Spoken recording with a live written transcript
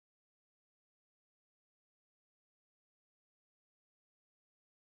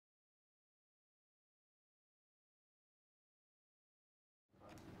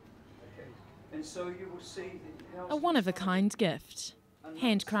And so you will see A one-of-a-kind gift,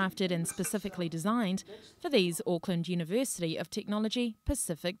 handcrafted and specifically designed for these Auckland University of Technology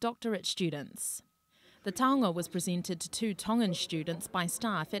Pacific Doctorate students. The Taonga was presented to 2 Tongan students by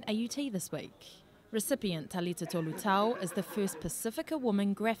staff at AUT this week. Recipient Talita Toluta'u is the first Pasifika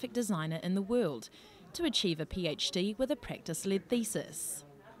woman graphic designer in the world to achieve a PhD with a practice-led thesis.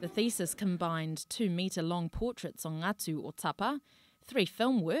 The thesis combined 2-metre-long portraits on Ngatu or Tapa, 3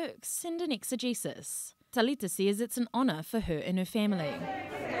 film works and an exegesis. Talita says it's an honour for her and her family.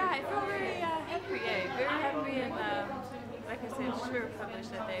 Yeah, I feel very happy, very happy, and like I said, just very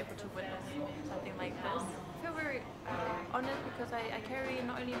privileged that they're able to witness something like this. I feel very honoured because I carry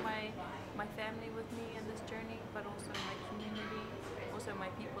not only my family with me in this journey, but also my community, also my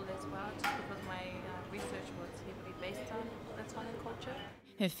people as well, just because my research was heavily based on the Tongan culture.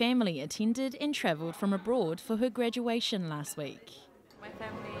 Her family attended and travelled from abroad for her graduation last week. My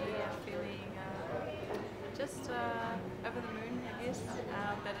family are feeling just over the moon, I guess,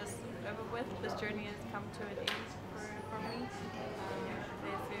 that is over with. This journey has come to an end for me.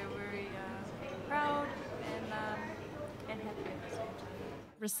 They feel very proud and happy at the same time.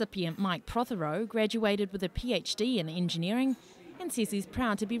 Recipient Mike Protheroe graduated with a PhD in engineering and says he's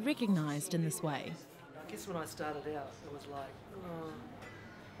proud to be recognised in this way. I guess when I started out, it was like,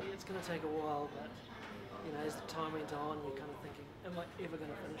 yeah, it's going to take a while, but you know, as the time went on, you're kind of thinking, am I ever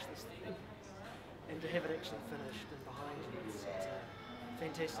going to finish this thing? And to have it actually finished and behind you, it's a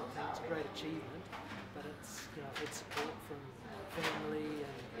fantastic thing. It's a great achievement, but it's, you know, I've had support from family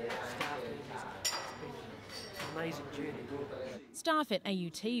and staff members. It's been an amazing journey. Staff at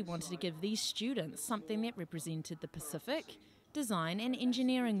AUT wanted to give these students something that represented the Pacific, design and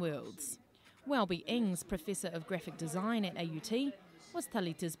engineering worlds. Welby Ings, Professor of Graphic Design at AUT, was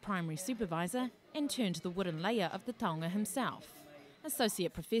Talita's primary supervisor and turned the wooden layer of the Taonga himself.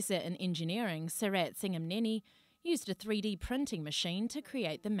 Associate Professor in Engineering, Sarat Singamneni, used a 3D printing machine to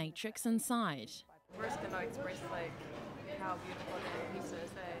create the matrix inside. Words cannot express how beautiful the piece is.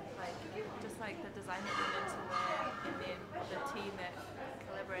 Just like the design that went into it, and then the team that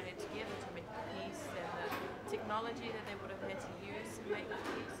collaborated together to make the piece, and the technology that they would have had to use to make the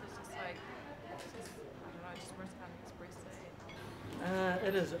piece. It's just I don't know, just words can't express it.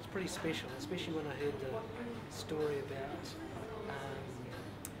 It is. It's pretty special, especially when I heard the story about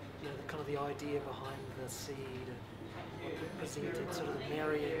you know, the idea behind the seed and what it presented, sort of the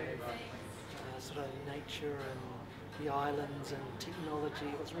marrying of sort of nature and the islands and technology.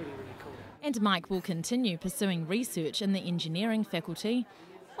 It was really, really cool. And Mike will continue pursuing research in the engineering faculty,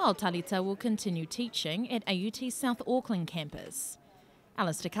 while Talita will continue teaching at AUT's South Auckland campus.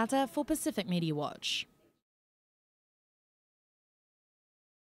 Alice Takata for Pacific Media Watch.